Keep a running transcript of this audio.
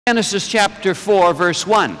Genesis chapter 4, verse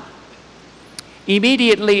 1.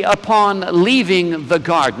 Immediately upon leaving the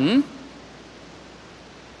garden,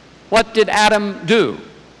 what did Adam do?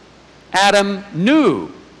 Adam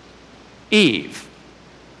knew Eve.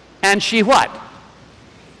 And she what?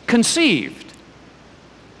 Conceived.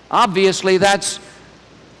 Obviously, that's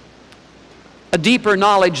a deeper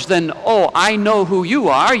knowledge than, oh, I know who you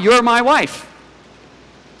are, you're my wife.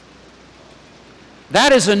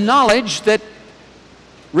 That is a knowledge that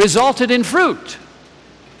resulted in fruit.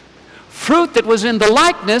 Fruit that was in the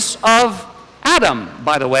likeness of Adam,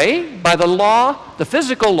 by the way, by the law, the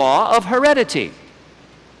physical law of heredity.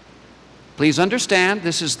 Please understand,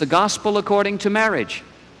 this is the gospel according to marriage.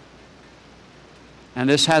 And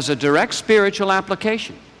this has a direct spiritual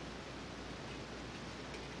application.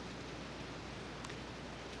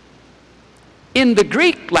 In the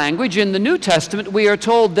Greek language, in the New Testament, we are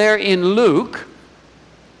told there in Luke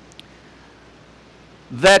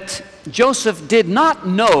that Joseph did not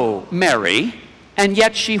know Mary, and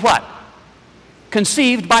yet she what?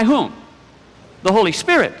 Conceived by whom? The Holy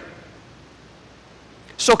Spirit.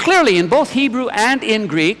 So clearly, in both Hebrew and in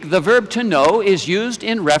Greek, the verb to know is used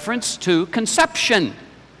in reference to conception.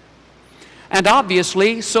 And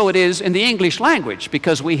obviously, so it is in the English language,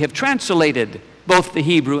 because we have translated both the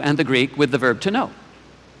Hebrew and the Greek with the verb to know.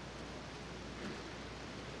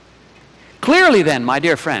 Clearly then, my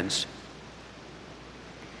dear friends,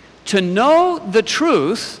 to know the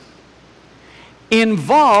truth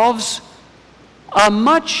involves a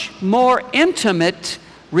much more intimate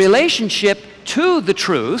relationship to the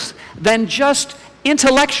truth than just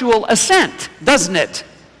intellectual assent, doesn't it?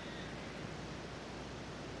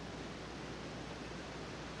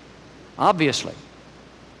 Obviously.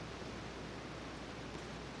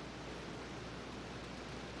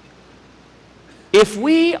 If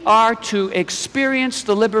we are to experience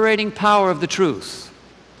the liberating power of the truth,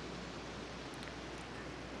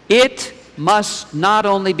 it must not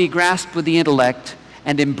only be grasped with the intellect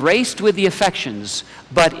and embraced with the affections,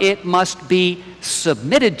 but it must be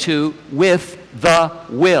submitted to with the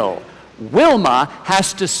will. Wilma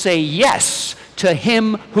has to say yes to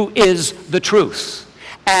him who is the truth,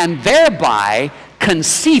 and thereby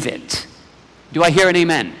conceive it. Do I hear an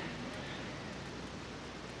amen?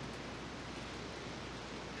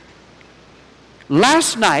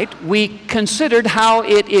 Last night, we considered how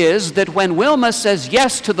it is that when Wilma says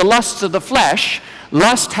yes to the lusts of the flesh,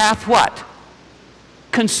 lust hath what?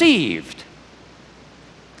 Conceived.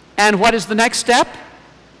 And what is the next step?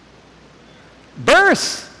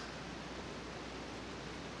 Birth.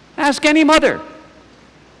 Ask any mother.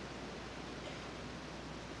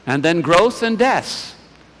 And then growth and death.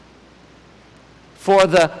 For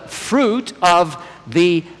the fruit of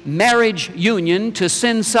the marriage union to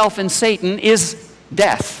sin, self, and Satan is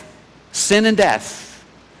death. Sin and death.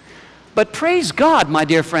 But praise God, my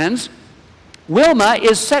dear friends, Wilma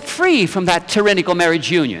is set free from that tyrannical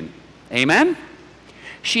marriage union. Amen?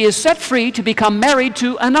 She is set free to become married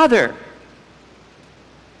to another.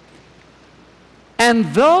 And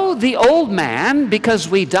though the old man, because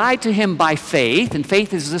we died to him by faith, and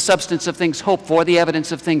faith is the substance of things hoped for, the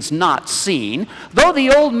evidence of things not seen, though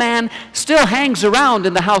the old man still hangs around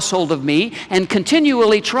in the household of me and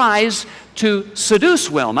continually tries to seduce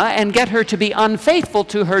Wilma and get her to be unfaithful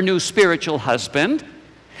to her new spiritual husband,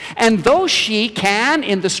 and though she can,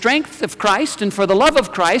 in the strength of Christ and for the love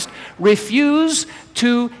of Christ, refuse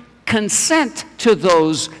to consent to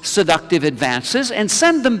those seductive advances and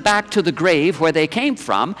send them back to the grave where they came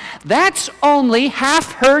from, that's only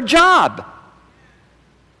half her job.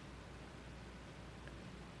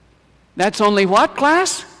 That's only what,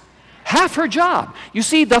 class? Half her job. You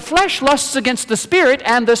see, the flesh lusts against the spirit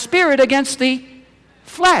and the spirit against the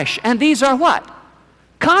flesh. And these are what?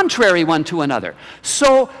 Contrary one to another.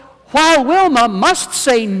 So while Wilma must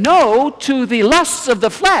say no to the lusts of the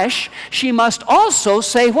flesh, she must also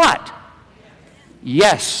say what?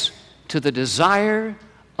 Yes to the desire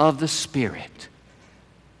of the Spirit.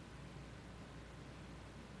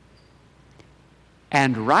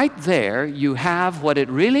 And right there you have what it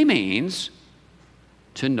really means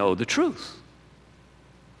to know the truth.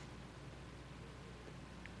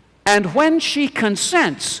 And when she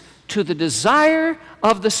consents to the desire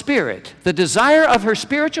of the Spirit, the desire of her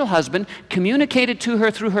spiritual husband communicated to her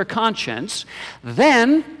through her conscience,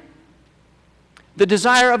 then the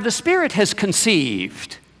desire of the Spirit has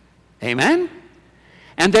conceived. Amen?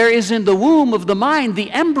 And there is in the womb of the mind the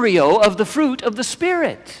embryo of the fruit of the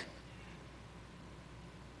Spirit.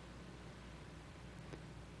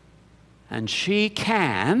 And she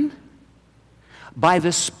can, by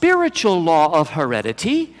the spiritual law of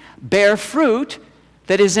heredity, bear fruit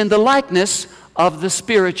that is in the likeness of the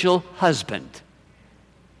spiritual husband.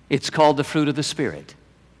 It's called the fruit of the Spirit.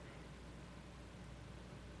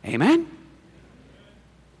 Amen?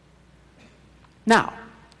 Now,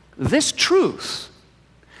 this truth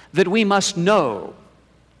that we must know,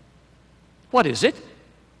 what is it?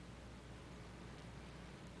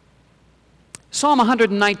 Psalm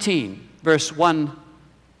 119, verse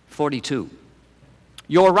 142.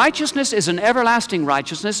 Your righteousness is an everlasting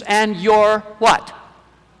righteousness, and your what?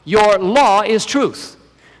 Your law is truth.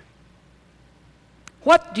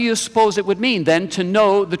 What do you suppose it would mean then to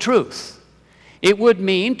know the truth? It would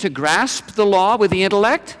mean to grasp the law with the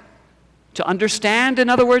intellect, to understand, in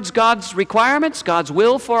other words, God's requirements, God's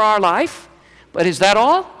will for our life. But is that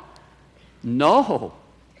all? No.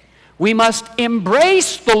 We must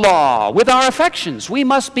embrace the law with our affections. We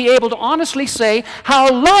must be able to honestly say,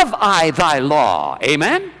 how love I thy law.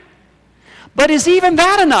 Amen? But is even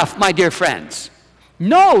that enough, my dear friends?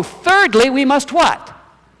 No. Thirdly, we must what?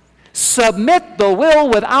 Submit the will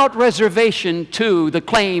without reservation to the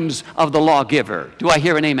claims of the lawgiver. Do I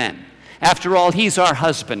hear an amen? After all, he's our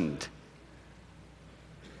husband.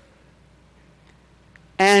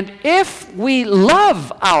 And if we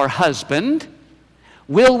love our husband,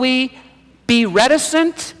 will we be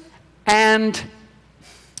reticent and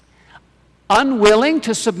unwilling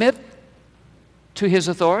to submit to his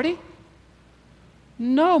authority?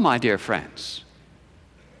 No, my dear friends.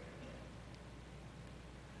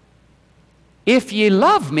 If ye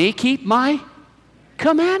love me, keep my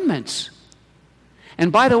commandments.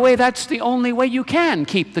 And by the way, that's the only way you can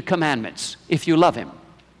keep the commandments, if you love him.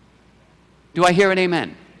 Do I hear an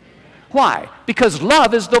amen? Why? Because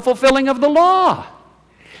love is the fulfilling of the law.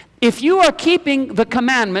 If you are keeping the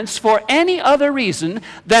commandments for any other reason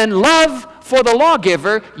than love for the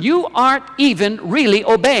lawgiver, you aren't even really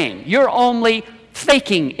obeying. You're only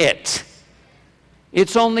faking it.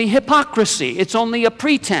 It's only hypocrisy. It's only a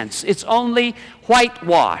pretense. It's only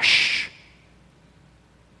whitewash.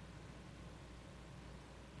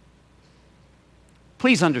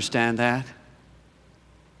 Please understand that.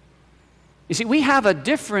 You see, we have a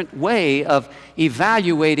different way of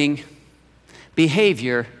evaluating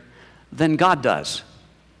behavior than God does.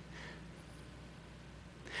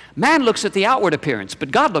 Man looks at the outward appearance,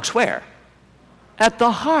 but God looks where? At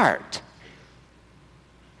the heart.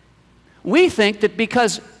 We think that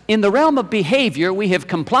because in the realm of behavior we have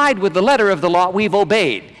complied with the letter of the law, we've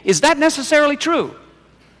obeyed. Is that necessarily true?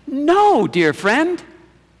 No, dear friend.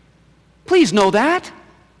 Please know that.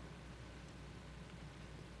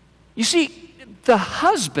 You see, the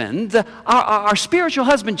husband, our spiritual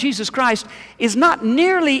husband, Jesus Christ, is not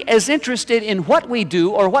nearly as interested in what we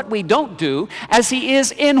do or what we don't do as he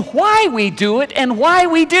is in why we do it and why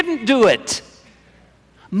we didn't do it.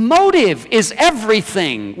 Motive is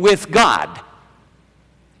everything with God.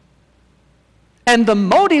 And the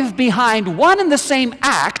motive behind one and the same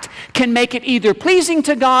act can make it either pleasing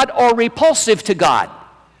to God or repulsive to God.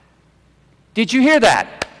 Did you hear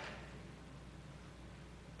that?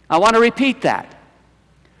 I want to repeat that.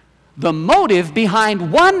 The motive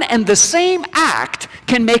behind one and the same act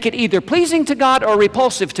can make it either pleasing to God or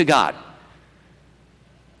repulsive to God.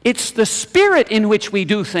 It's the spirit in which we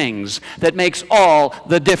do things that makes all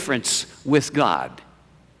the difference with God.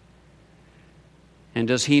 And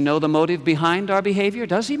does he know the motive behind our behavior?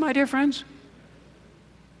 Does he, my dear friends?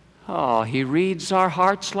 Oh, he reads our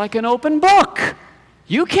hearts like an open book.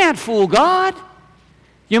 You can't fool God.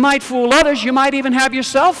 You might fool others. You might even have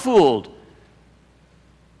yourself fooled.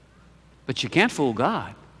 But you can't fool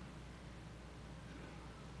God.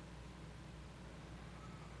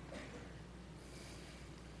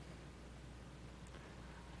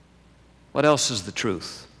 What else is the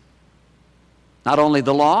truth? Not only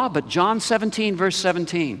the law, but John 17, verse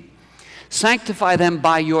 17. Sanctify them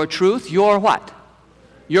by your truth. Your what?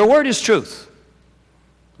 Your word is truth.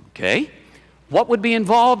 Okay. What would be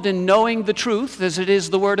involved in knowing the truth as it is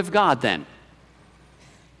the Word of God then?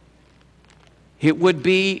 It would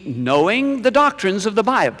be knowing the doctrines of the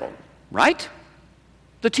Bible, right?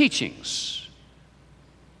 The teachings.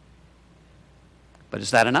 But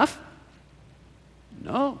is that enough?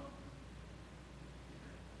 No.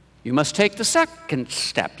 You must take the second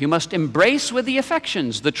step. You must embrace with the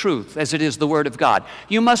affections the truth as it is the Word of God.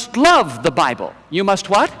 You must love the Bible. You must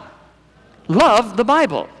what? Love the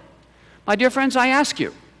Bible. My dear friends, I ask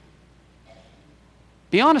you,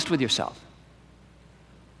 be honest with yourself.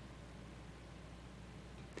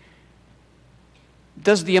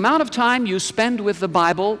 Does the amount of time you spend with the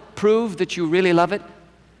Bible prove that you really love it?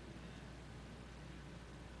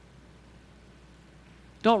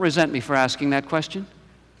 Don't resent me for asking that question.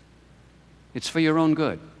 It's for your own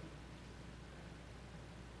good.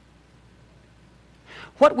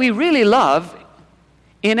 what we really love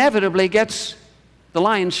inevitably gets the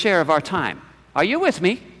lion's share of our time. Are you with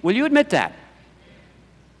me? Will you admit that?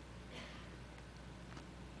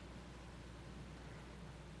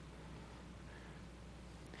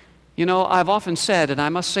 You know, I've often said, and I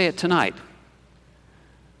must say it tonight,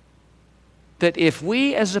 that if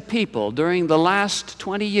we as a people during the last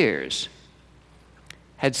 20 years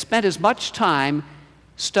had spent as much time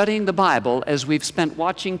studying the Bible as we've spent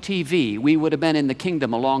watching TV, we would have been in the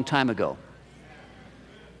kingdom a long time ago.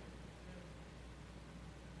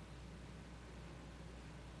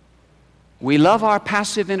 We love our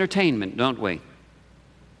passive entertainment, don't we?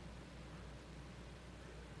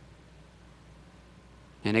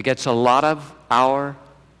 And it gets a lot of our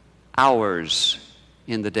hours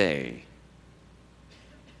in the day.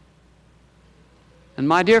 And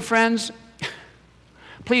my dear friends,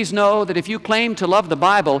 please know that if you claim to love the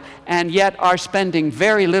Bible and yet are spending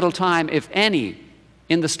very little time, if any,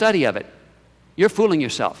 in the study of it, you're fooling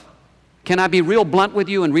yourself. Can I be real blunt with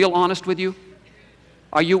you and real honest with you?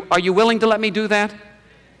 Are you willing to let me do that?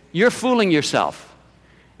 You're fooling yourself.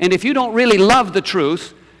 And if you don't really love the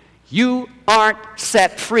truth, you aren't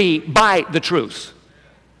set free by the truth.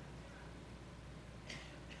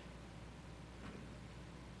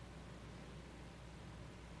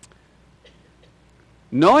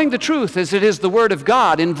 Knowing the truth as it is the Word of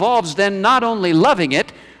God involves then not only loving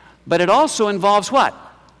it, but it also involves what?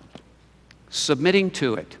 Submitting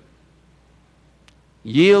to it.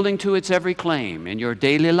 Yielding to its every claim in your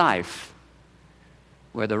daily life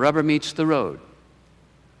where the rubber meets the road.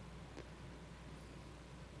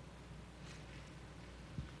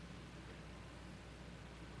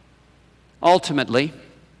 Ultimately,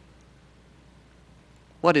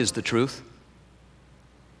 what is the truth?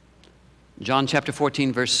 John chapter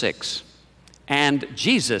 14, verse 6. And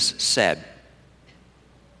Jesus said,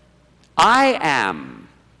 I am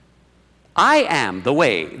the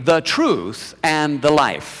way, the truth, and the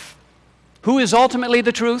life. Who is ultimately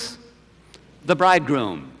the truth? The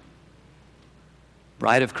bridegroom.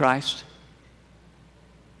 Bride of Christ.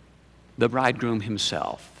 The bridegroom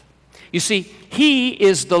himself. You see, he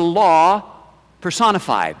is the law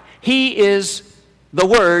personified. He is the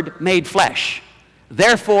Word made flesh.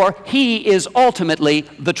 Therefore, he is ultimately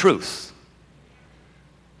the truth.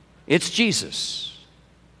 It's Jesus.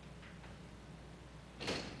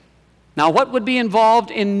 Now, what would be involved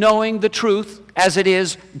in knowing the truth as it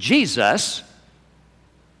is Jesus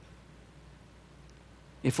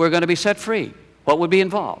if we're going to be set free? What would be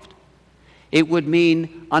involved? It would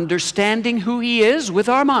mean understanding who he is with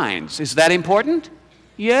our minds. Is that important?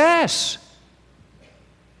 Yes.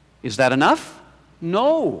 Is that enough?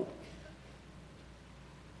 No.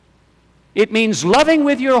 It means loving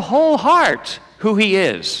with your whole heart who he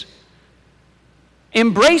is.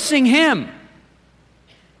 Embracing him.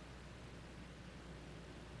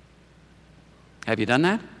 Have you done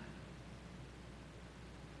that?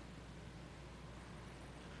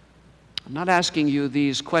 I'm not asking you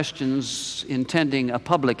these questions intending a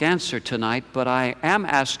public answer tonight, but I am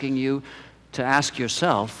asking you to ask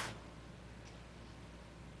yourself,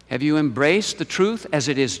 have you embraced the truth as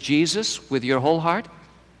it is Jesus with your whole heart?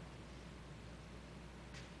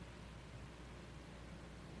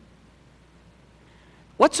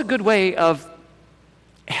 What's a good way of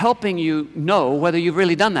helping you know whether you've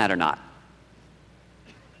really done that or not?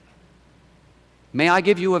 May I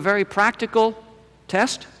give you a very practical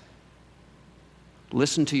test?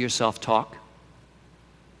 Listen to yourself talk.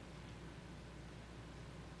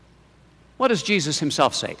 What does Jesus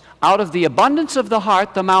himself say? Out of the abundance of the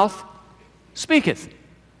heart, the mouth speaketh.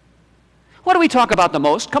 What do we talk about the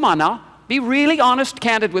most? Come on now. Be really honest,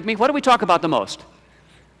 candid with me. What do we talk about the most?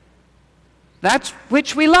 That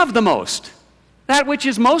which we love the most. That which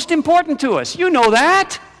is most important to us. You know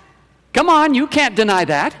that. Come on, you can't deny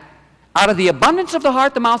that. Out of the abundance of the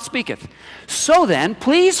heart, the mouth speaketh. So then,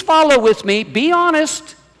 please follow with me. Be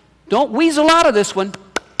honest. Don't weasel out of this one.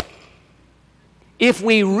 If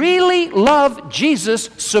we really love Jesus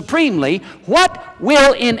supremely, what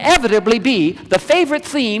will inevitably be the favorite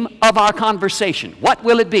theme of our conversation? What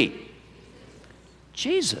will it be?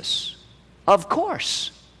 Jesus. Of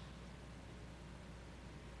course.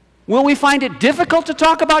 Will we find it difficult to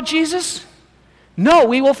talk about Jesus? No,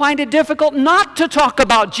 we will find it difficult not to talk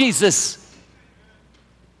about Jesus.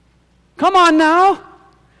 Come on now.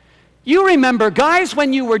 You remember, guys,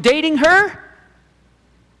 when you were dating her?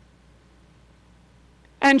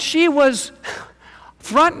 And she was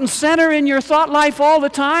front and center in your thought life all the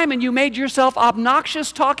time, and you made yourself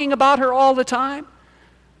obnoxious talking about her all the time?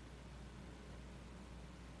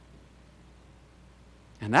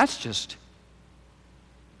 And that's just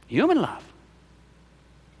human love.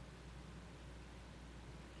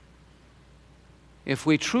 If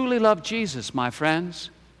we truly love Jesus, my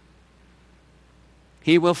friends,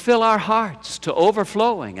 He will fill our hearts to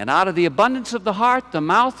overflowing, and out of the abundance of the heart, the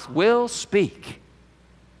mouth will speak.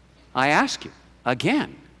 I ask you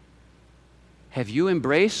again, have you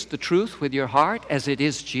embraced the truth with your heart as it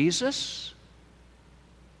is Jesus?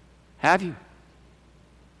 Have you?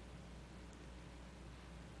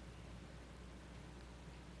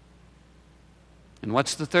 And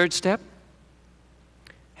what's the third step?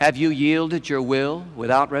 Have you yielded your will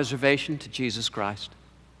without reservation to Jesus Christ?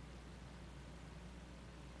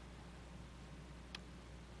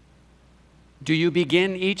 Do you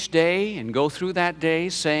begin each day and go through that day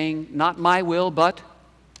saying, not my will, but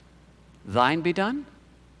thine be done?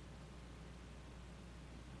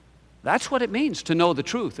 That's what it means to know the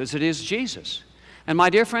truth as it is Jesus. And my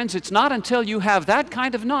dear friends, it's not until you have that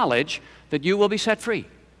kind of knowledge that you will be set free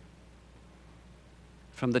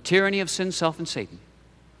from the tyranny of sin, self, and Satan.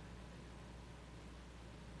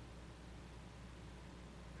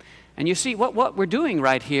 And you see, what we're doing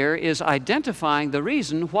right here is identifying the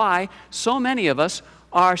reason why so many of us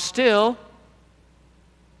are still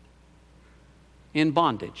in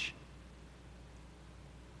bondage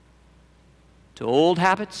to old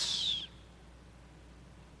habits,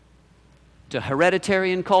 to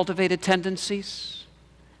hereditary and cultivated tendencies,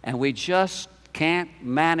 and we just can't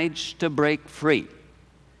manage to break free.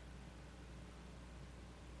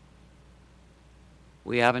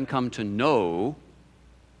 We haven't come to know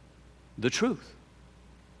the truth.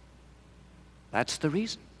 That's the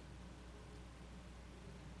reason.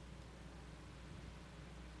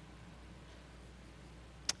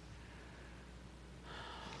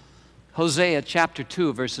 Hosea chapter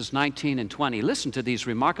 2, verses 19 and 20. Listen to these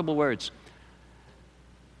remarkable words.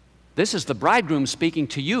 This is the bridegroom speaking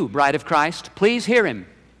to you, bride of Christ. Please hear him.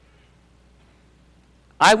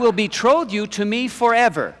 I will betroth you to me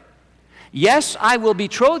forever. Yes, I will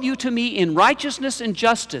betroth you to me in righteousness and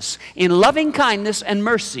justice, in loving kindness and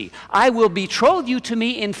mercy. I will betroth you to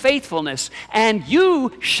me in faithfulness, and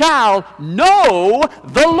you shall know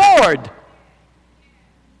the Lord.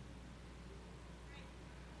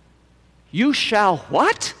 You shall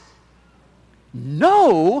what?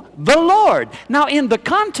 Know the Lord. Now, in the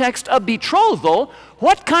context of betrothal,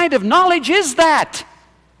 what kind of knowledge is that?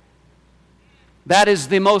 That is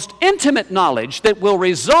the most intimate knowledge that will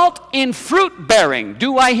result in fruit bearing.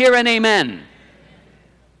 Do I hear an amen?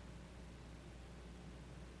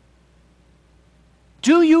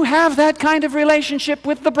 Do you have that kind of relationship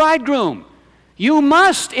with the bridegroom? You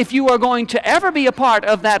must, if you are going to ever be a part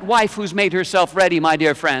of that wife who's made herself ready, my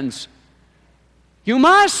dear friends. You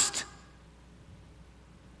must.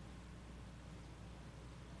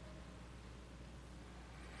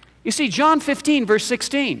 You see, John 15, verse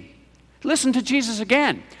 16. Listen to Jesus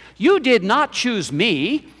again. You did not choose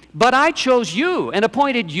me, but I chose you and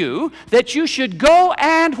appointed you that you should go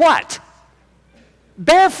and what?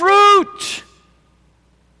 Bear fruit.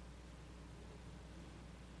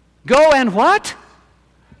 Go and what?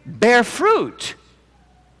 Bear fruit.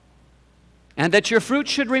 And that your fruit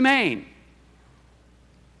should remain.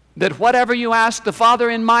 That whatever you ask the Father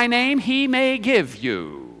in my name, He may give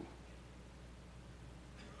you.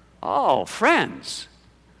 Oh, friends.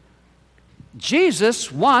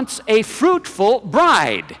 Jesus wants a fruitful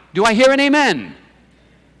bride. Do I hear an amen?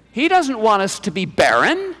 He doesn't want us to be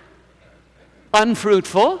barren,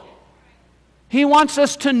 unfruitful. He wants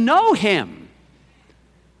us to know Him.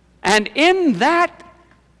 And in that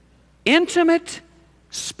intimate,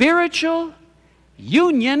 spiritual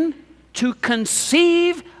union, to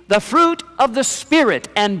conceive the fruit of the Spirit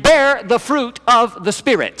and bear the fruit of the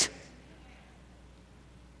Spirit.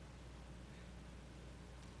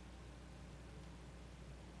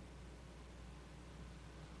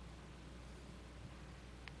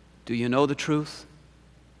 Do you know the truth?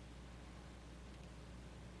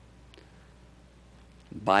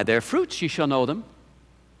 By their fruits ye shall know them.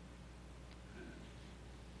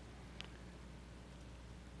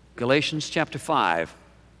 Galatians chapter 5.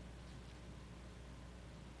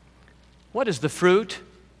 What is the fruit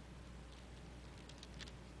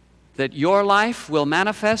that your life will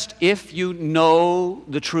manifest if you know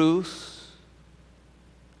the truth?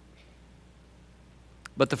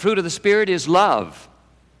 But the fruit of the Spirit is love.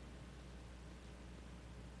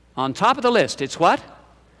 On top of the list, it's what?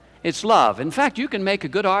 It's love. In fact, you can make a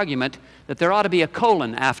good argument that there ought to be a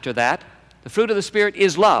colon after that. The fruit of the Spirit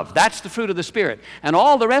is love. That's the fruit of the Spirit. And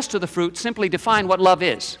all the rest of the fruit simply define what love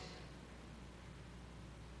is.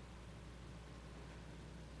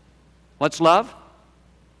 What's love?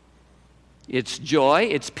 It's joy,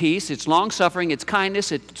 it's peace, it's long-suffering, it's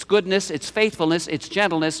kindness, it's goodness, it's faithfulness, it's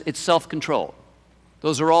gentleness, it's self-control.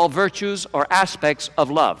 Those are all virtues or aspects of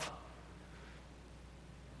love.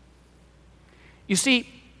 You see,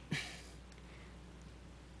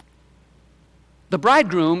 the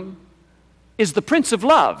bridegroom is the Prince of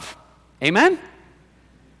Love. Amen?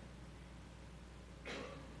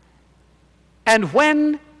 And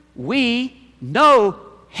when we know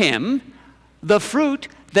Him, the fruit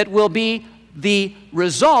that will be the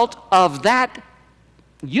result of that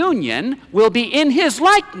union will be in His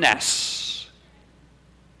likeness.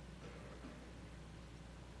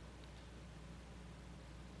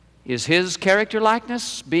 Is His character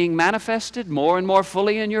likeness being manifested more and more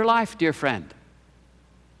fully in your life, dear friend?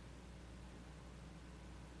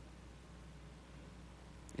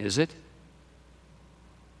 Is it?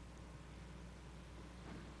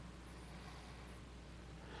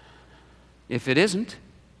 If it isn't,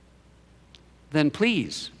 then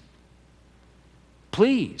please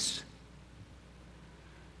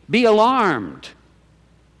be alarmed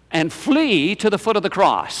and flee to the foot of the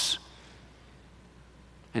cross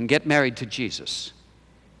and get married to Jesus.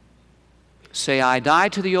 Say, I die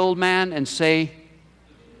to the old man, and say,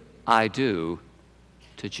 I do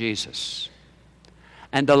to Jesus.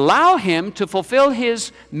 And allow Him to fulfill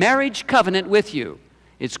His marriage covenant with you.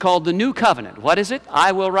 It's called the New Covenant. What is it?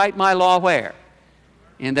 I will write my law where?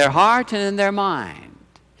 In their heart and in their mind.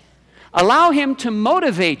 Allow Him to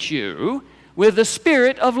motivate you with the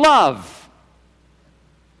spirit of love.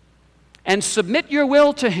 And submit your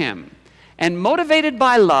will to Him. And motivated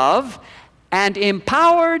by love and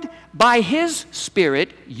empowered by His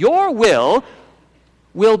Spirit, your will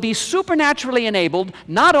be supernaturally enabled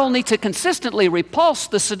not only to consistently repulse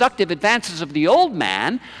the seductive advances of the old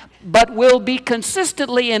man, but will be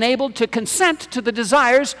consistently enabled to consent to the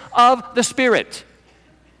desires of the Spirit.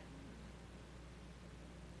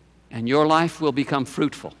 And your life will become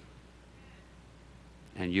fruitful.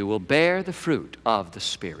 And you will bear the fruit of the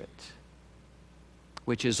Spirit,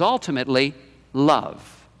 which is ultimately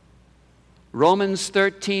love. Romans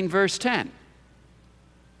 13, verse 10.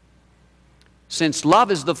 Since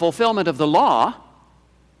love is the fulfillment of the law,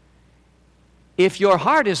 if your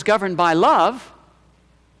heart is governed by love,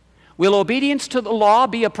 will obedience to the law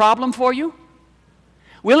be a problem for you?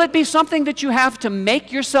 Will it be something that you have to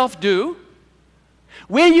make yourself do?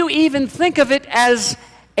 Will you even think of it as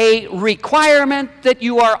a requirement that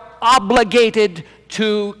you are obligated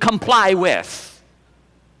to comply with?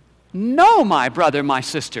 No, my brother, my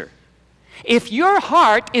sister. If your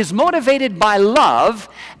heart is motivated by love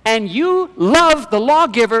and you love the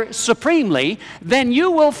lawgiver supremely, then you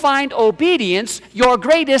will find obedience your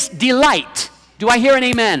greatest delight. Do I hear an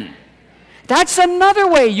amen? That's another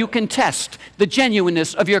way you can test the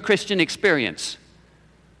genuineness of your Christian experience.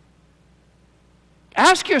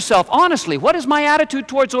 Ask yourself honestly, what is my attitude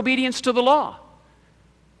towards obedience to the law?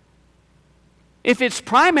 If it's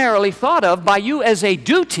primarily thought of by you as a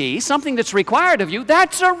duty, something that's required of you,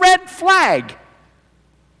 that's a red flag.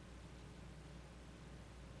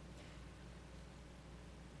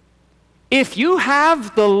 If you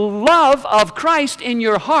have the love of Christ in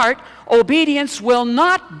your heart, obedience will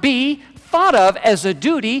not be thought of as a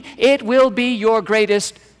duty, it will be your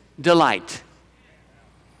greatest delight.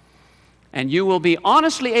 And you will be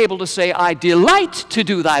honestly able to say, I delight to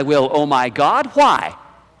do thy will, O my God. Why?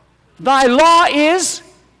 Thy law is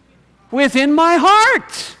within my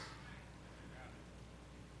heart.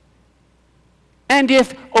 And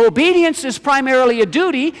if obedience is primarily a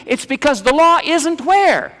duty, it's because the law isn't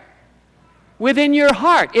where? Within your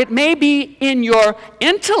heart. It may be in your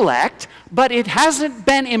intellect, but it hasn't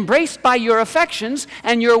been embraced by your affections,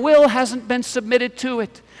 and your will hasn't been submitted to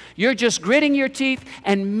it. You're just gritting your teeth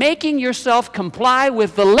and making yourself comply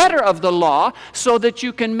with the letter of the law so that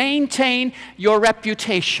you can maintain your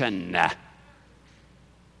reputation.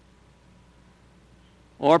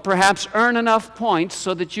 Or perhaps earn enough points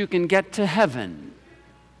so that you can get to heaven.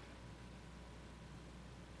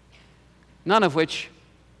 None of which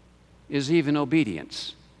is even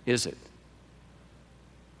obedience, is it?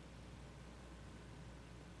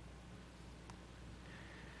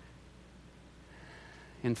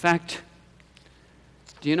 In fact,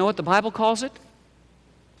 do you know what the Bible calls it?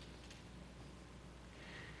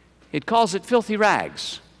 It calls it filthy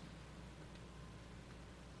rags.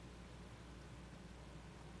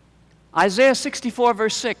 Isaiah 64,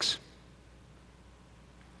 verse 6.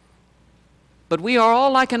 But we are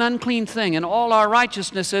all like an unclean thing, and all our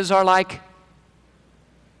righteousnesses are like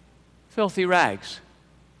filthy rags.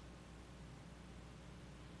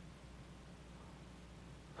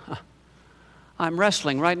 I'm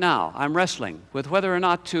wrestling right now. I'm wrestling with whether or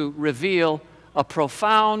not to reveal a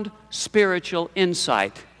profound spiritual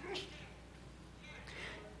insight.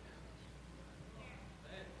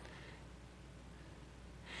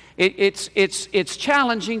 It's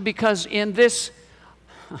challenging because in this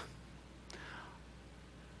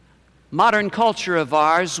modern culture of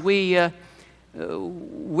ours, we're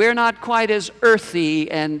not quite as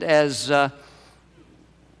earthy and as,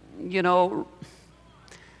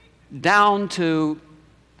 down to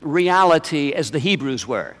reality as the Hebrews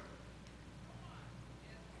were.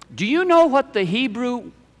 Do you know what the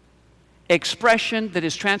Hebrew expression that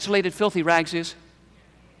is translated filthy rags is?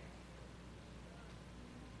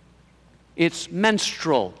 It's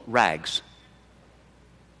menstrual rags.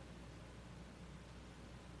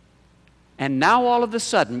 And now all of a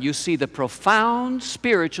sudden you see the profound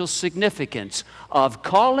spiritual significance of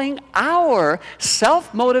calling our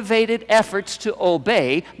self-motivated efforts to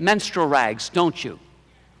obey menstrual rags, don't you?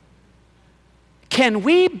 Can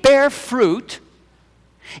we bear fruit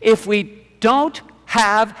if we don't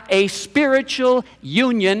have a spiritual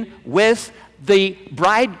union with the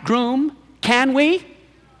bridegroom? Can we?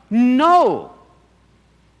 No.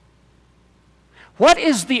 What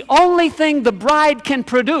is the only thing the bride can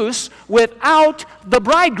produce without the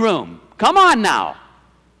bridegroom? Come on now.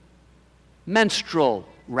 Menstrual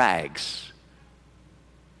rags.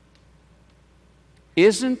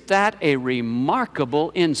 Isn't that a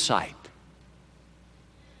remarkable insight?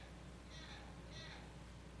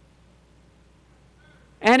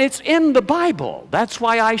 And it's in the Bible. That's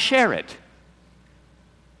why I share it.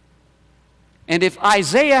 And if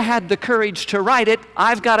Isaiah had the courage to write it,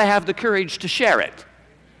 I've got to have the courage to share it.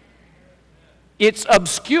 It's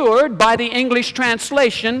obscured by the English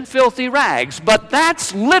translation, filthy rags, but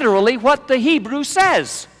that's literally what the Hebrew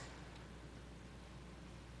says.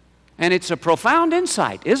 And it's a profound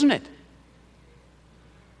insight, isn't it?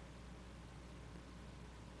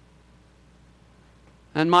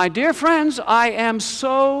 And my dear friends, I am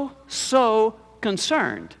so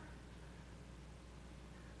concerned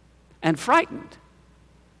and frightened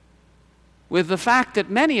with the fact that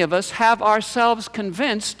many of us have ourselves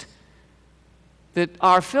convinced that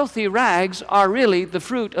our filthy rags are really the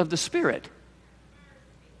fruit of the Spirit.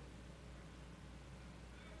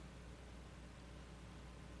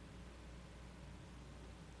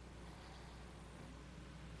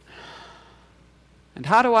 And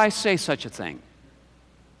how do I say such a thing?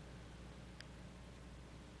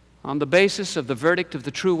 On the basis of the verdict of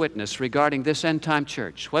the true witness regarding this end-time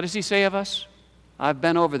church. What does he say of us? I've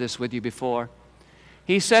been over this with you before.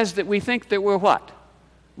 He says that we think that we're what?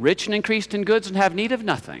 Rich and increased in goods and have need of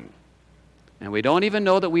nothing. And we don't even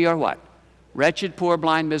know that we are what? Wretched, poor,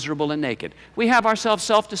 blind, miserable, and naked. We have ourselves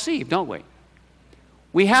self-deceived, don't we?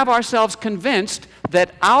 We have ourselves convinced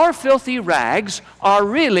that our filthy rags are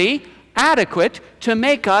really adequate to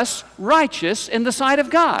make us righteous in the sight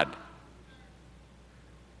of God.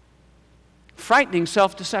 Frightening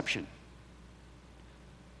self-deception.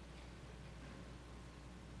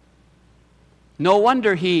 No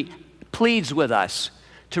wonder he pleads with us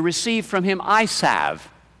to receive from him eye salve,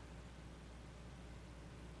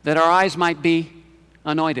 that our eyes might be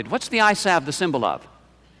anointed. What's the eye salve the symbol of?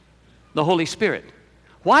 The Holy Spirit.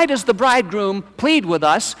 Why does the bridegroom plead with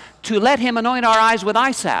us to let him anoint our eyes with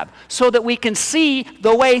eye salve? So that we can see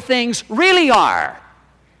the way things really are.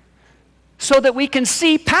 So that we can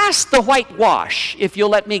see past the whitewash, if you'll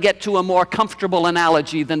let me get to a more comfortable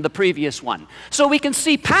analogy than the previous one. So we can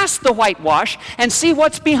see past the whitewash and see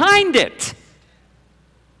what's behind it.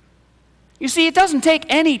 You see, it doesn't take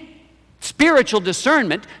any spiritual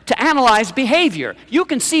discernment to analyze behavior. You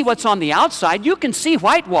can see what's on the outside. You can see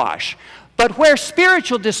whitewash. But where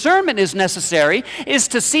spiritual discernment is necessary is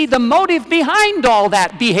to see the motive behind all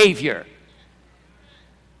that behavior.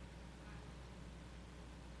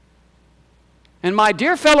 And my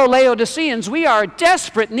dear fellow Laodiceans, we are in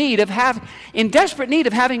desperate need of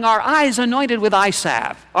having our eyes anointed with eye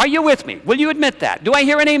salve. Are you with me? Will you admit that? Do I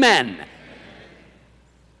hear an amen?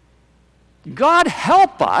 God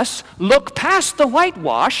help us look past the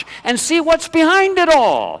whitewash and see what's behind it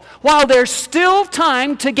all, while there's still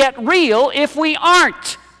time to get real if we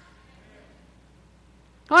aren't.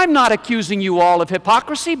 I'm not accusing you all of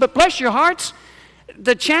hypocrisy, but bless your hearts,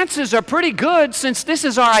 the chances are pretty good, since this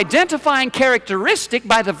is our identifying characteristic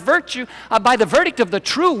by the verdict of the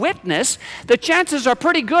true witness, the chances are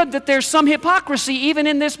pretty good that there's some hypocrisy even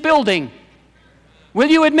in this building. Will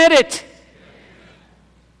you admit it?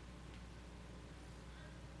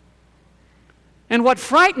 And what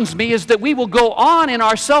frightens me is that we will go on in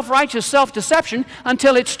our self-righteous self-deception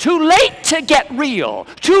until it's too late to get real,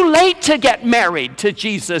 too late to get married to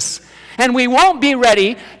Jesus, and we won't be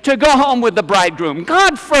ready to go home with the bridegroom.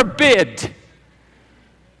 God forbid.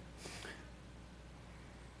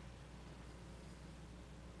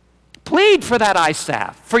 Plead for that eye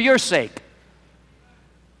salve, for your sake.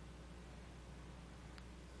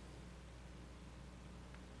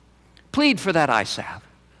 plead for that eye salve.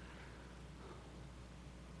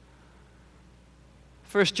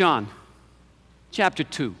 1 John chapter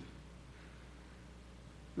 2,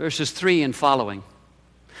 verses 3 and following.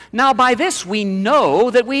 Now by this we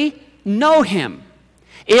know that we know him,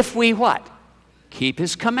 if we what? Keep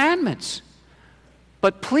his commandments.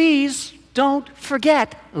 But please don't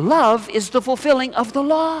forget, love is the fulfilling of the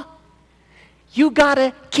law. You got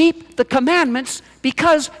to keep the commandments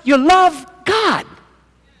because you love God,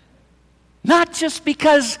 not just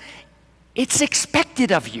because it's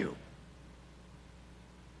expected of you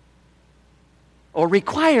or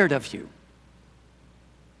required of you.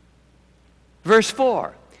 Verse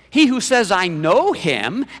 4, he who says, I know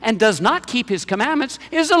him, and does not keep his commandments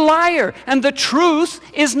is a liar, and the truth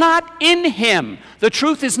is not in him. The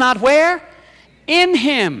truth is not where? In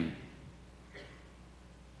him.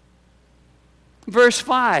 Verse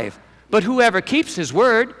 5, but whoever keeps his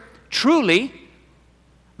word, truly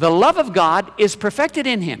the love of God is perfected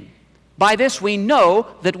in him. By this we know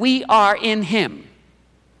that we are in him.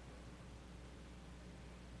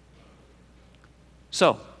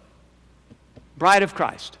 So, bride of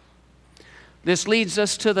Christ, this leads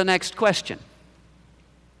us to the next question.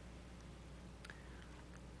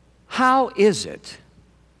 How is it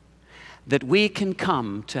that we can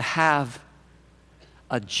come to have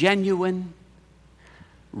a genuine,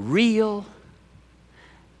 real,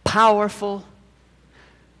 powerful,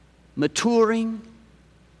 maturing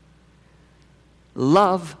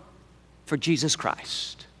love for Jesus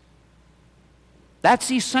Christ? That's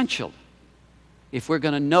essential if we're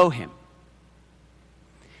going to know him.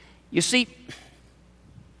 You see,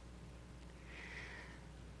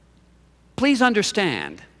 please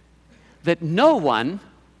understand that no one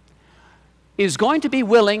is going to be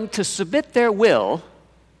willing to submit their will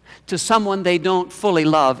to someone they don't fully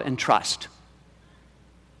love and trust.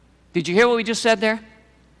 Did you hear what we just said there?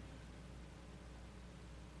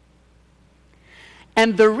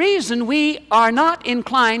 And the reason we are not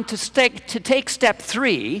inclined to take step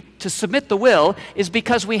 3, to submit the will, is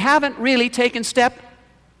because we haven't really taken step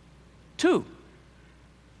 2.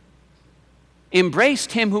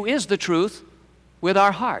 Embraced him who is the truth with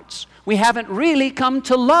our hearts. We haven't really come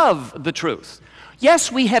to love the truth.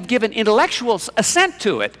 Yes, we have given intellectual assent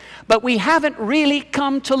to it, but we haven't really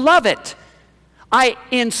come to love it. I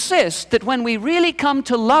insist that when we really come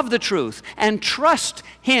to love the truth and trust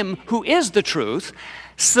him who is the truth,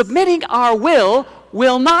 submitting our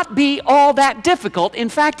will not be all that difficult. In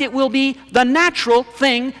fact, it will be the natural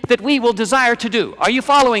thing that we will desire to do. Are you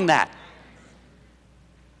following that?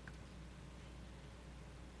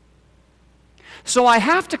 So I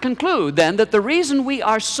have to conclude then that the reason we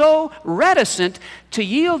are so reticent to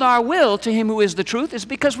yield our will to him who is the truth is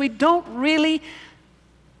because we don't really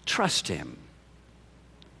trust him.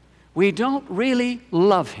 We don't really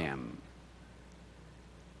love him.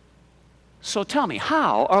 So tell me,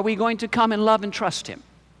 how are we going to come and love and trust him?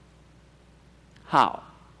 How?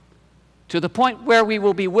 To the point where we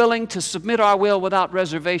will be willing to submit our will without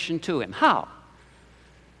reservation to him. How?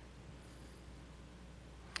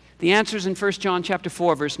 The answer is in 1 John chapter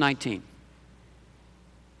 4, verse 19.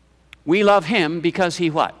 We love him because he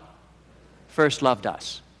what? First loved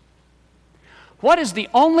us. What is the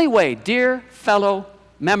only way, dear fellow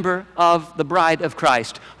member of the bride of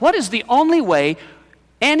Christ, what is the only way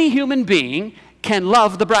any human being can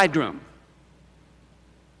love the bridegroom?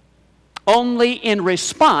 Only in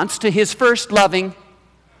response to his first loving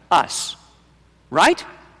us. Right?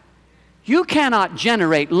 You cannot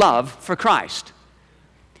generate love for Christ.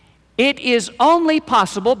 It is only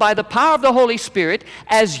possible by the power of the Holy Spirit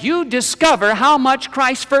as you discover how much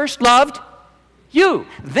Christ first loved you.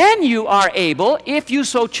 Then you are able, if you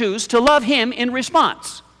so choose, to love him in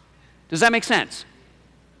response. Does that make sense?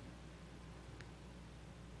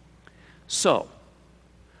 So,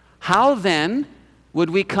 how then would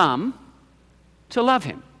we come to love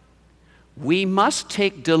him? We must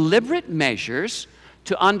take deliberate measures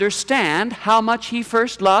to understand how much he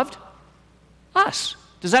first loved us.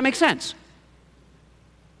 Does that make sense?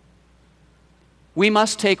 We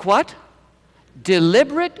must take what?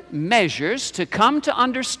 Deliberate measures to come to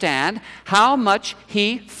understand how much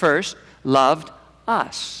he first loved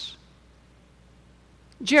us.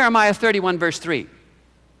 Jeremiah 31, verse 3.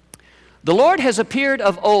 The Lord has appeared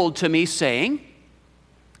of old to me, saying,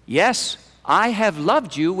 yes, I have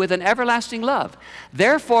loved you with an everlasting love.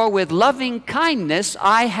 Therefore, with loving kindness,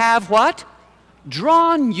 I have what?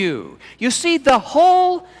 Drawn you. You see, the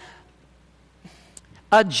whole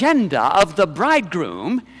agenda of the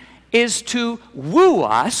bridegroom is to woo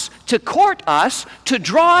us, to court us, to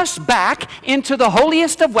draw us back into the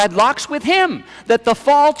holiest of wedlocks with him that the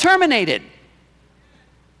fall terminated.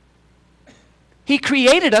 He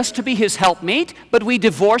created us to be his helpmeet, but we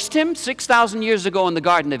divorced him 6,000 years ago in the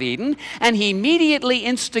Garden of Eden, and he immediately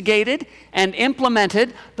instigated and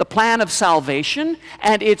implemented the plan of salvation,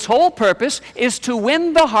 and its whole purpose is to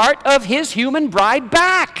win the heart of his human bride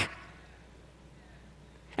back.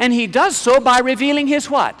 And he does so by revealing his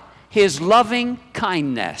what? His loving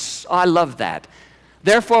kindness. Oh, I love that.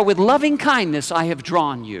 Therefore, with loving kindness I have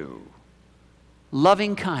drawn you.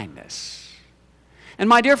 Loving kindness. And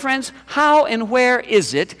my dear friends, how and where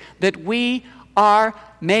is it that we are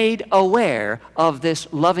made aware of this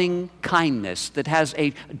loving kindness that has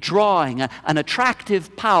a drawing, an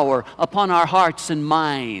attractive power upon our hearts and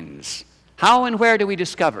minds? How and where do we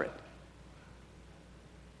discover it?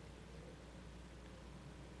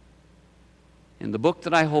 In the book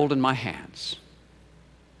that I hold in my hands.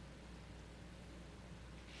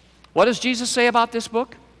 What does Jesus say about this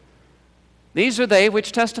book? These are they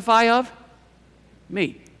which testify of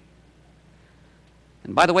me.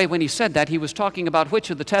 And by the way, when he said that, he was talking about which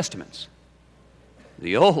of the testaments?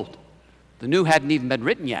 The Old. The New hadn't even been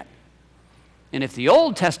written yet. And if the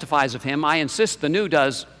Old testifies of him, I insist the New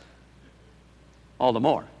does all the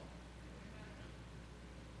more.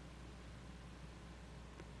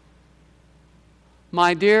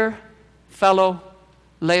 My dear fellow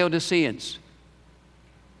Laodiceans,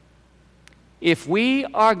 if we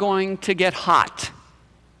are going to get hot,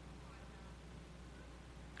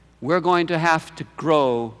 we're going to have to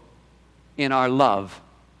grow in our love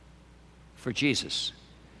for Jesus.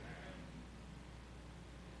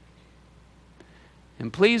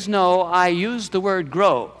 And please know, I use the word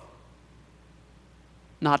grow,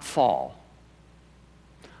 not fall.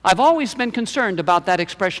 I've always been concerned about that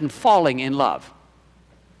expression, falling in love.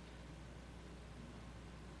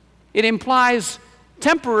 It implies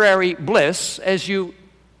temporary bliss as you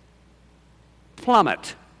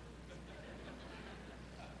plummet.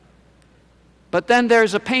 But then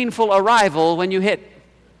there's a painful arrival when you hit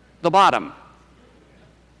the bottom.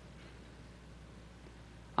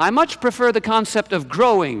 I much prefer the concept of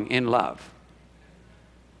growing in love.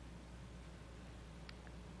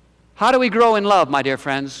 How do we grow in love, my dear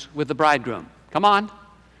friends, with the bridegroom? Come on.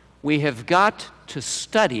 We have got to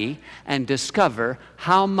study and discover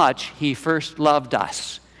how much he first loved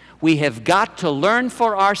us. We have got to learn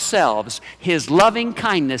for ourselves his loving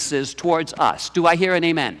kindnesses towards us. Do I hear an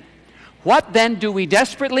amen? What then do we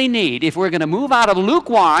desperately need if we're going to move out of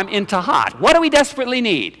lukewarm into hot? What do we desperately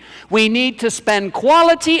need? We need to spend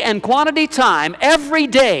quality and quantity time every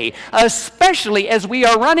day, especially as we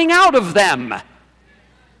are running out of them,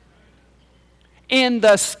 in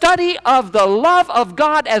the study of the love of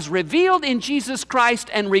God as revealed in Jesus Christ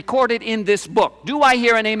and recorded in this book. Do I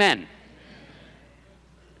hear an amen?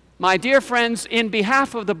 My dear friends, in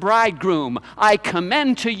behalf of the bridegroom, I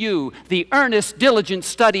commend to you the earnest, diligent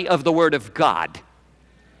study of the Word of God.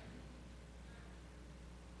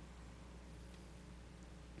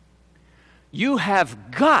 You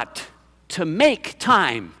have got to make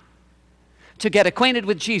time to get acquainted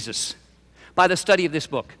with Jesus by the study of this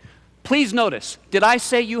book. Please notice, did I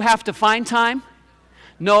say you have to find time?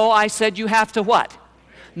 No, I said you have to what?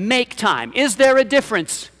 Make time. Is there a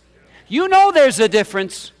difference? You know there's a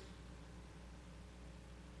difference.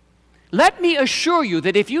 Let me assure you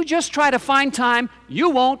that if you just try to find time, you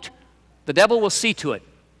won't. The devil will see to it.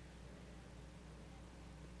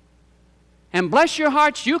 And bless your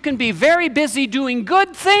hearts, you can be very busy doing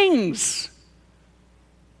good things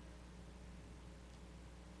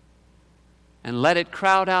and let it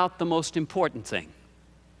crowd out the most important thing.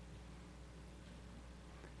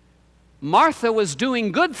 Martha was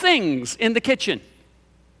doing good things in the kitchen,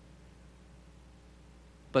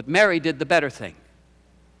 but Mary did the better thing,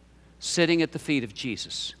 sitting at the feet of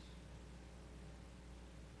Jesus.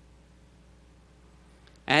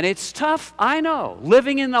 And it's tough, I know,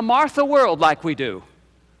 living in the Martha world like we do,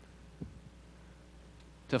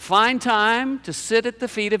 to find time to sit at the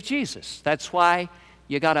feet of Jesus. That's why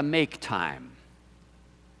you got to make time.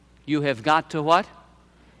 You have got to what?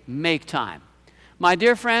 Make time. My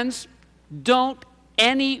dear friends, don't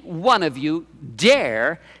any one of you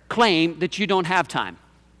dare claim that you don't have time.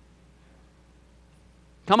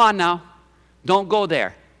 Come on now. Don't go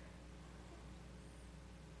there.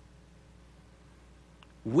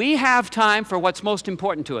 We have time for what's most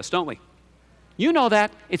important to us, don't we? You know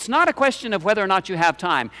that. It's not a question of whether or not you have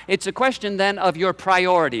time. It's a question then of your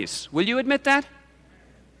priorities. Will you admit that?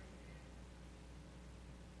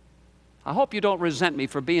 I hope you don't resent me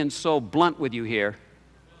for being so blunt with you here.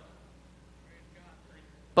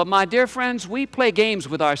 But my dear friends, we play games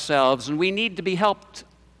with ourselves and we need to be helped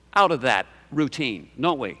out of that routine,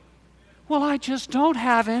 don't we? Well, I just don't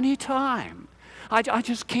have any time. I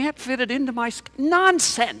just can't fit it into my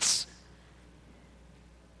nonsense.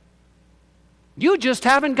 You just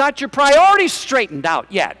haven't got your priorities straightened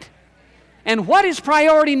out yet. And what is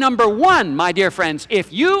priority number one, my dear friends?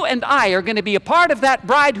 If you and I are going to be a part of that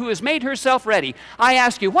bride who has made herself ready, I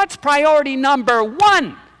ask you, what's priority number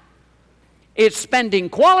one? It's spending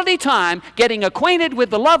quality time getting acquainted with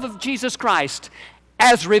the love of Jesus Christ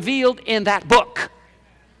as revealed in that book.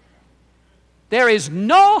 There is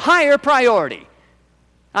no higher priority.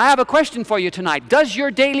 I have a question for you tonight. Does your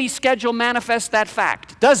daily schedule manifest that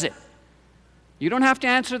fact? Does it? You don't have to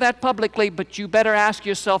answer that publicly, but you better ask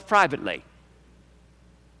yourself privately.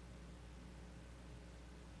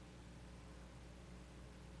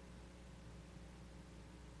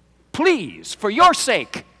 Please, for your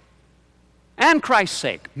sake and Christ's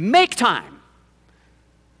sake, make time.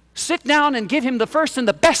 Sit down and give Him the first and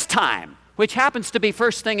the best time, which happens to be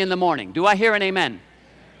first thing in the morning. Do I hear an amen?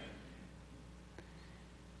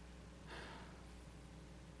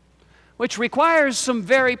 Which requires some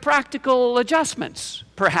very practical adjustments,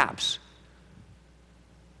 perhaps.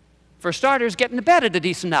 For starters, getting to bed at a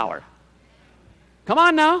decent hour. Come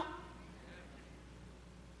on now.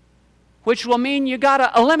 Which will mean you got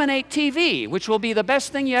to eliminate TV, which will be the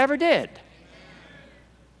best thing you ever did.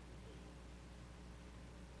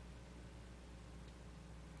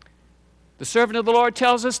 The servant of the Lord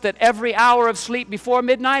tells us that every hour of sleep before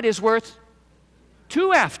midnight is worth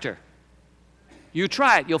 2 after. You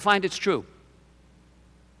try it, you'll find it's true.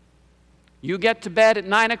 You get to bed at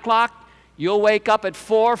 9 o'clock, you'll wake up at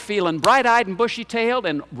 4 feeling bright-eyed and bushy-tailed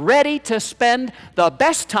and ready to spend the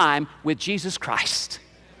best time with Jesus Christ.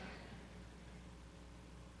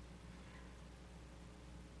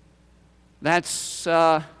 That's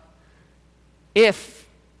if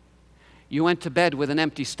you went to bed with an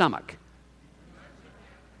empty stomach.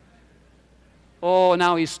 Oh,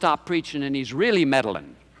 now he's stopped preaching and he's really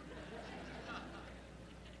meddling.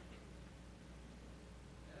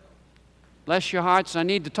 Bless your hearts, I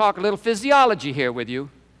need to talk a little physiology here with you.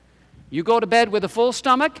 You go to bed with a full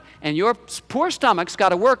stomach, and your poor stomach's got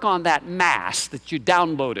to work on that mass that you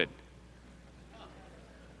downloaded.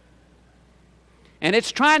 And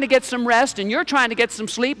it's trying to get some rest, and you're trying to get some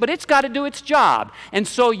sleep, but it's got to do its job. And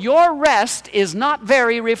so your rest is not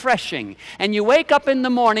very refreshing. And you wake up in the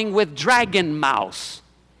morning with dragon mouth.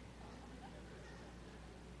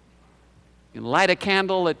 You can light a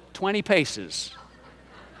candle at 20 paces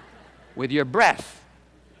with your breath.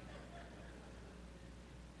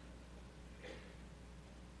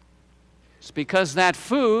 It's because that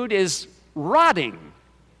food is rotting.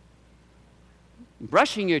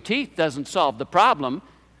 Brushing your teeth doesn't solve the problem.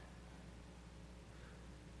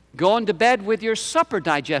 Going to bed with your supper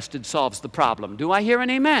digested solves the problem. Do I hear an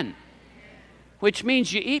amen? Which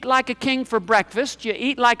means you eat like a king for breakfast, you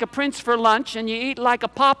eat like a prince for lunch, and you eat like a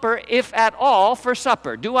pauper, if at all, for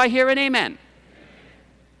supper. Do I hear an amen?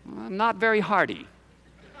 Well, I'm not very hearty.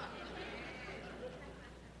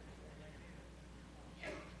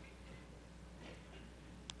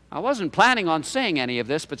 I wasn't planning on saying any of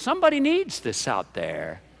this, but somebody needs this out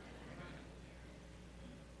there.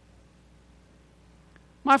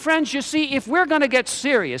 My friends, you see, if we're going to get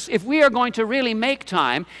serious, if we are going to really make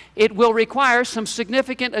time, it will require some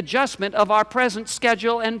significant adjustment of our present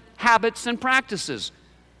schedule and habits and practices.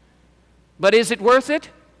 But is it worth it?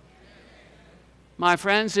 My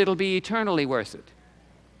friends, it'll be eternally worth it.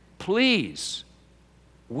 Please.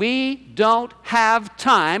 We don't have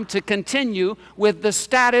time to continue with the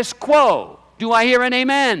status quo. Do I hear an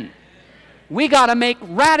amen? We got to make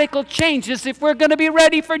radical changes if we're going to be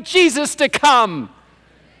ready for Jesus to come.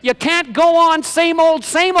 You can't go on same old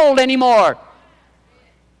anymore.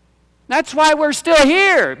 That's why we're still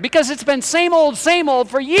here, because it's been same old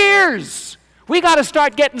for years. We got to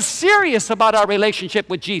start getting serious about our relationship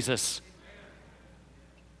with Jesus.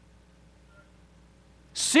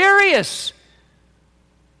 Serious.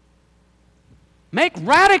 Make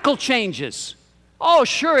radical changes. Oh,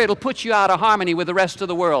 sure, it'll put you out of harmony with the rest of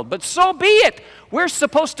the world, but so be it. We're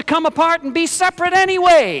supposed to come apart and be separate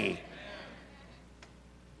anyway.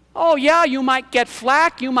 Oh, yeah, you might get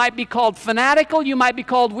flack, you might be called fanatical, you might be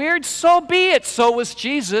called weird. So be it. So was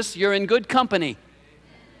Jesus. You're in good company.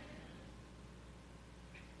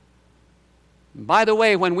 By the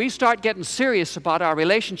way, when we start getting serious about our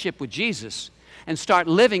relationship with Jesus and start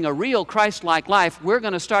living a real Christ-like life, we're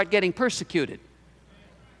going to start getting persecuted.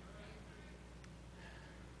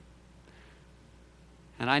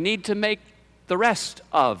 And I need to make the rest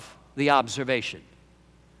of the observation.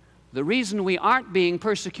 The reason we aren't being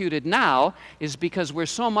persecuted now is because we're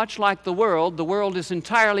so much like the world is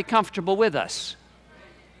entirely comfortable with us.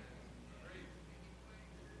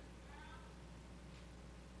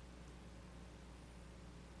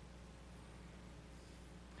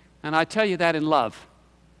 And I tell you that in love.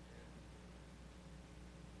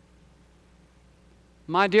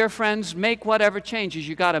 My dear friends, make whatever changes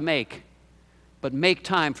you got to make, but make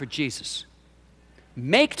time for Jesus.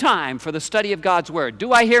 Make time for the study of God's Word.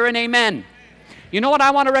 Do I hear an amen? You know what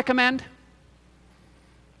I want to recommend?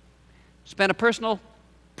 It's been a personal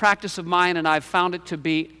practice of mine, and I've found it to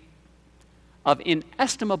be of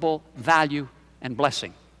inestimable value and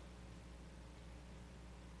blessing.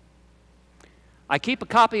 I keep a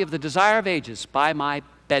copy of The Desire of Ages by my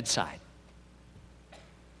bedside.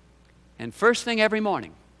 And first thing every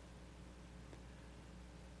morning,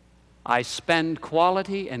 I spend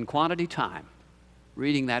quality and quantity time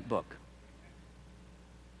reading that book.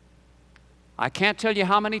 I can't tell you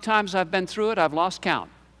how many times I've been through it. I've lost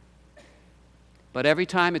count. But every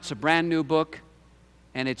time it's a brand new book,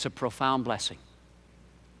 and it's a profound blessing.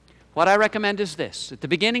 What I recommend is this. At the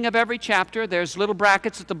beginning of every chapter, there's little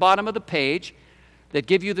brackets at the bottom of the page that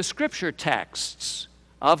give you the scripture texts,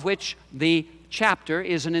 of which the chapter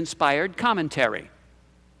is an inspired commentary.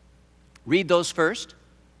 Read those first.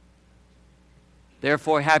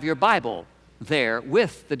 Therefore, have your Bible there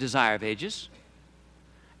with the Desire of Ages.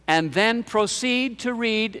 And then proceed to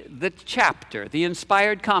read the chapter, the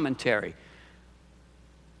inspired commentary.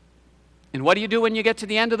 And what do you do when you get to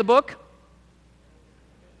the end of the book?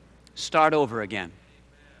 Start over again.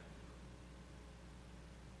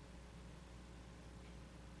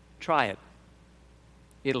 Try it.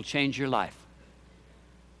 It'll change your life.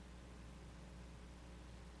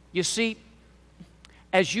 You see,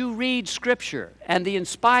 as you read Scripture and the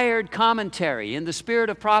inspired commentary in the spirit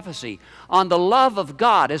of prophecy on the love of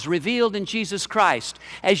God as revealed in Jesus Christ,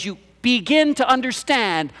 as you begin to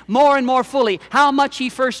understand more and more fully how much He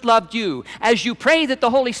first loved you, as you pray that the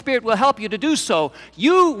Holy Spirit will help you to do so,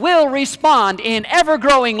 you will respond in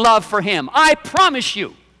ever-growing love for Him. I promise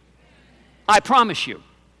you. I promise you.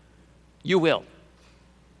 You will.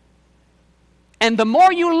 And the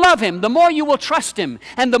more you love Him, the more you will trust Him.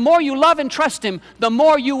 And the more you love and trust Him, the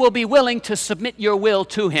more you will be willing to submit your will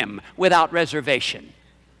to Him without reservation.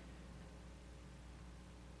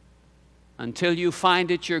 Until you find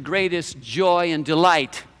it your greatest joy and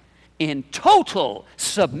delight in total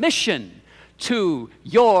submission to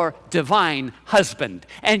your divine husband.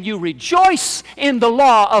 And you rejoice in the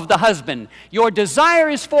law of the husband. Your desire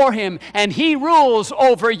is for him, and he rules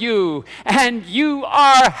over you. And you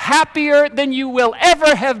are happier than you will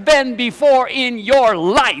ever have been before in your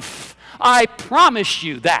life. I promise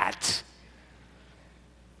you that.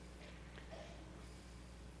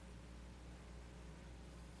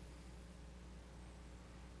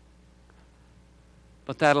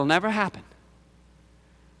 But that'll never happen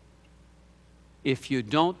if you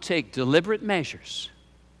don't take deliberate measures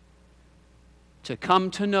to come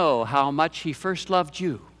to know how much He first loved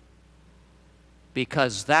you,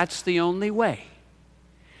 because that's the only way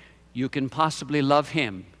you can possibly love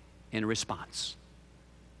Him in response.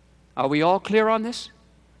 Are we all clear on this?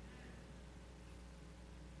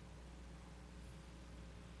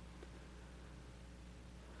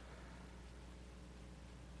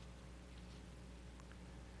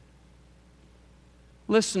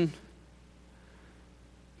 Listen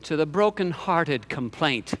to the broken-hearted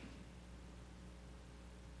complaint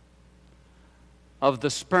of the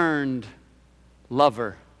spurned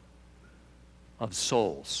lover of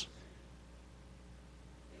souls.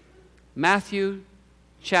 Matthew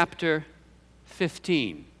chapter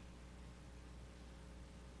 15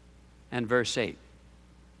 and verse 8.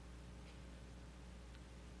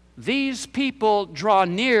 These people draw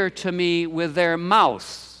near to me with their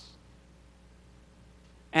mouth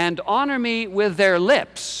and honor me with their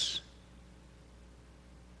lips,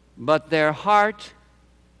 but their heart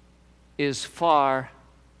is far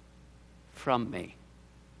from me.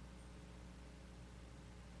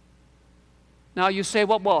 Now you say,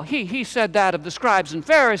 well, he said that of the scribes and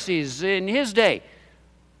Pharisees in his day.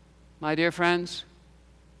 My dear friends,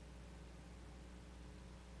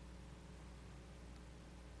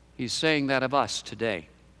 he's saying that of us today.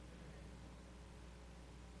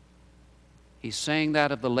 He's saying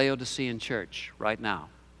that of the Laodicean church right now.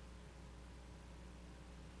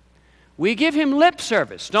 We give him lip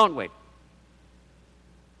service, don't we?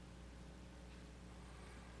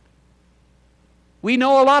 We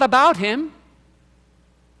know a lot about him.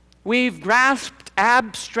 We've grasped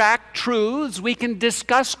abstract truths. We can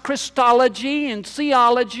discuss Christology and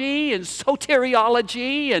theology and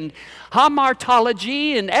soteriology and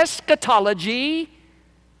hamartology and eschatology.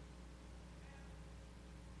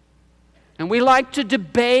 And we like to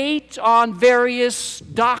debate on various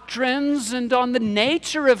doctrines and on the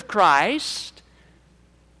nature of Christ.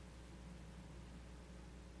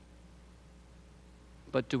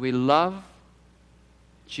 But do we love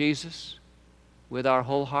Jesus with our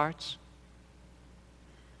whole hearts?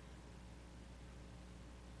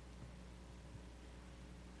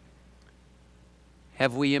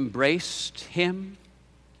 Have we embraced Him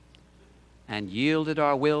and yielded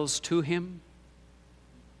our wills to Him?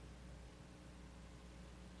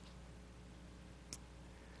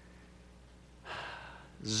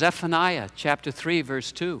 Zephaniah chapter 3,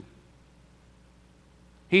 verse 2.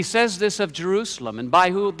 He says this of Jerusalem, and by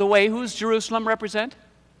the way, who's Jerusalem represent?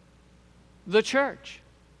 The church,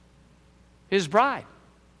 His bride.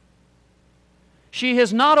 She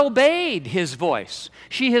has not obeyed His voice.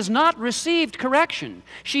 She has not received correction.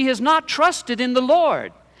 She has not trusted in the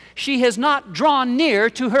Lord. She has not drawn near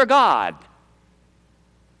to her God.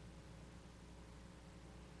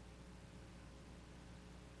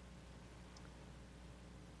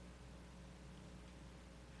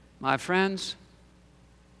 My friends,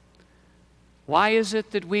 why is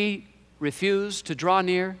it that we refuse to draw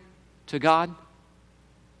near to God?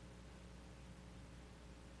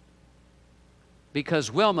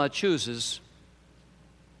 Because Wilma chooses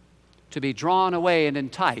to be drawn away and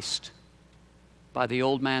enticed by the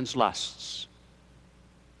old man's lusts.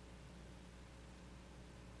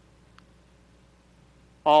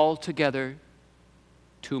 Altogether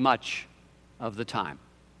too much of the time.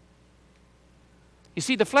 You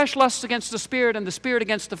see, the flesh lusts against the Spirit and the Spirit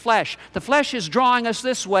against the flesh. The flesh is drawing us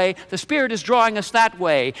this way, the Spirit is drawing us that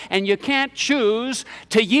way, and you can't choose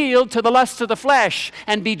to yield to the lusts of the flesh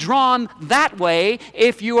and be drawn that way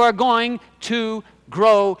if you are going to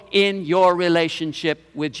grow in your relationship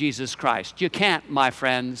with Jesus Christ. You can't, my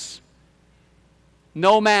friends.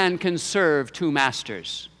 No man can serve two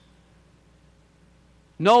masters.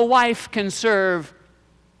 No wife can serve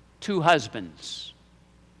two husbands.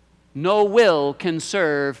 No will can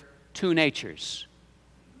serve two natures.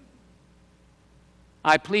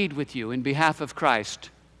 I plead with you in behalf of Christ,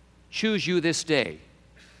 choose you this day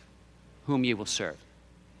whom ye will serve.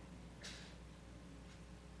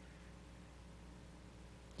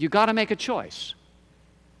 You got to make a choice.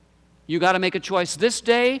 You got to make a choice this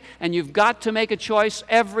day, and you've got to make a choice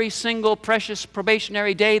every single precious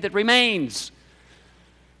probationary day that remains.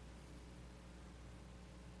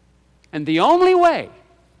 And the only way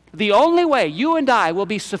you and I will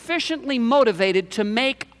be sufficiently motivated to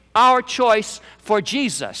make our choice for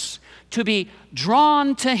Jesus, to be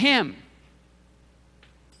drawn to Him,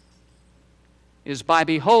 is by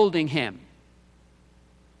beholding Him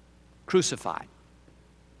crucified.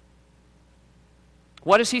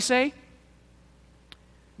 What does He say?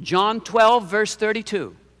 John 12, verse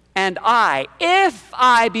 32. And I, if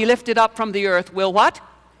I be lifted up from the earth, will what?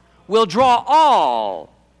 Will draw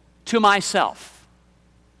all to myself.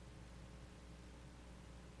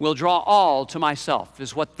 Will draw all to myself,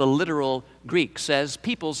 is what the literal Greek says.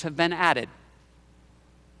 Peoples have been added.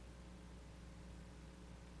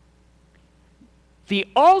 The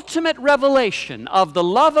ultimate revelation of the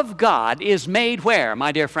love of God is made where,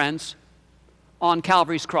 my dear friends? On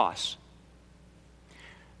Calvary's cross.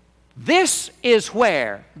 This is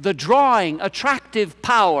where the drawing, attractive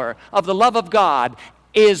power of the love of God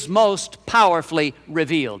is most powerfully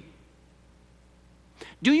revealed.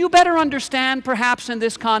 Do you better understand, perhaps in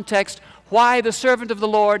this context, why the servant of the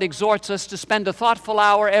Lord exhorts us to spend a thoughtful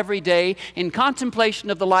hour every day in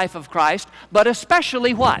contemplation of the life of Christ, but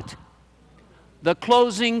especially what? The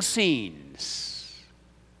closing scenes.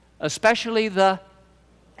 Especially the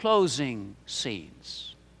closing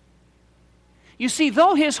scenes. You see,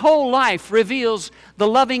 though His whole life reveals the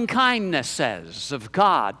loving kindness, says, of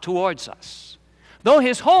God towards us, though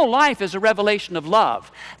His whole life is a revelation of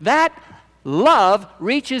love, that love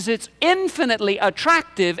reaches its infinitely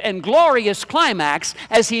attractive and glorious climax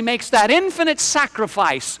as He makes that infinite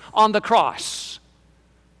sacrifice on the cross.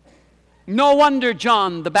 No wonder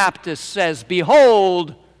John the Baptist says,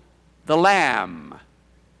 behold the Lamb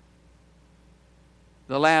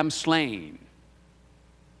slain.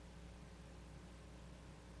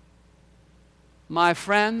 My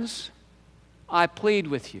friends, I plead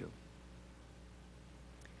with you,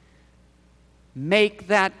 make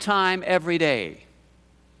that time every day,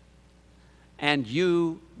 and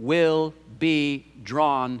you will be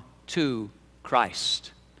drawn to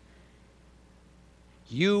Christ.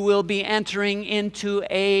 You will be entering into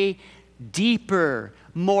a deeper,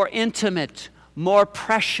 more intimate, more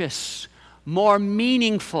precious, more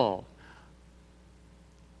meaningful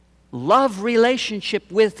love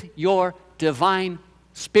relationship with your divine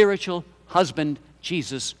spiritual husband,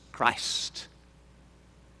 Jesus Christ.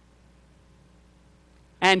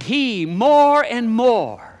 And He more and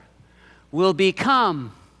more will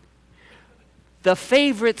become the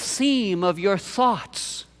favorite theme of your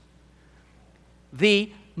thoughts,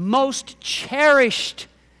 the most cherished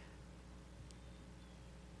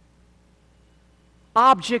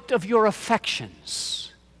object of your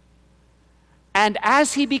affections. And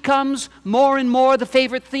as he becomes more and more the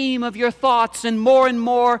favorite theme of your thoughts and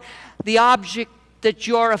more the object that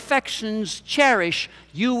your affections cherish,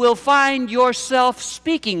 you will find yourself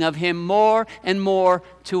speaking of him more and more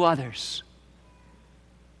to others.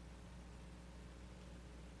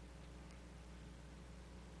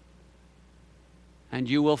 And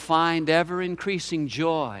you will find ever-increasing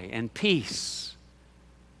joy and peace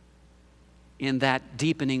in that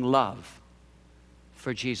deepening love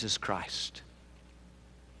for Jesus Christ.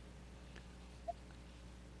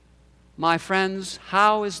 My friends,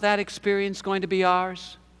 how is that experience going to be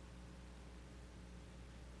ours?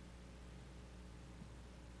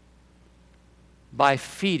 By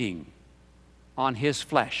feeding on his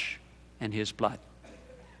flesh and his blood.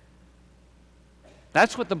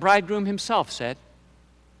 That's what the bridegroom himself said.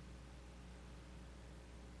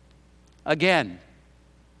 Again,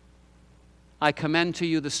 I commend to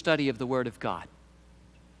you the study of the Word of God.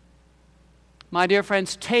 My dear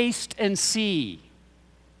friends, taste and see.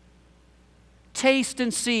 Taste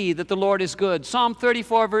and see that the Lord is good. Psalm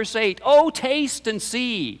 34, verse 8. Oh, taste and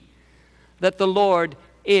see that the Lord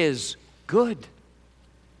is good.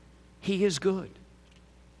 He is good.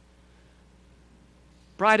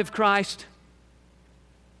 Bride of Christ,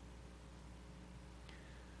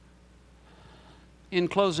 in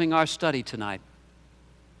closing our study tonight,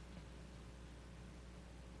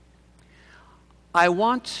 I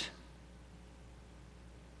want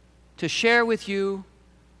to share with you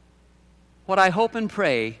what I hope and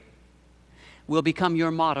pray will become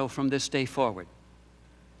your motto from this day forward.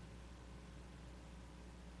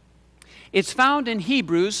 It's found in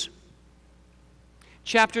Hebrews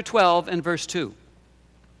chapter 12 and verse 2.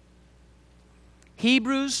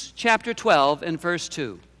 Hebrews chapter 12 and verse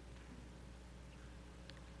 2.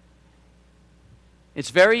 It's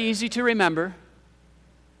very easy to remember.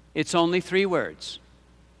 It's only 3 words.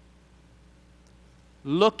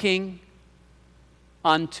 Looking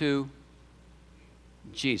unto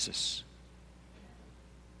Jesus.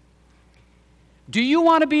 Do you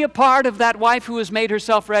want to be a part of that wife who has made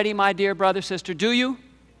herself ready, my dear brother, sister? Do you?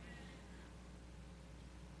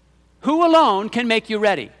 Who alone can make you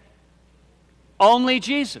ready? Only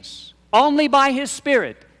Jesus. Only by His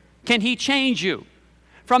Spirit can He change you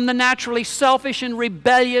from the naturally selfish and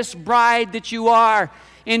rebellious bride that you are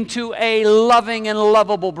into a loving and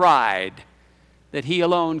lovable bride that He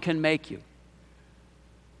alone can make you.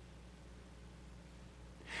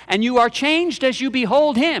 And you are changed as you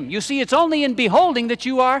behold Him. You see, it's only in beholding that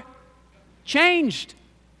you are changed.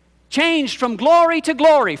 Changed from glory to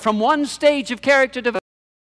glory, from one stage of character development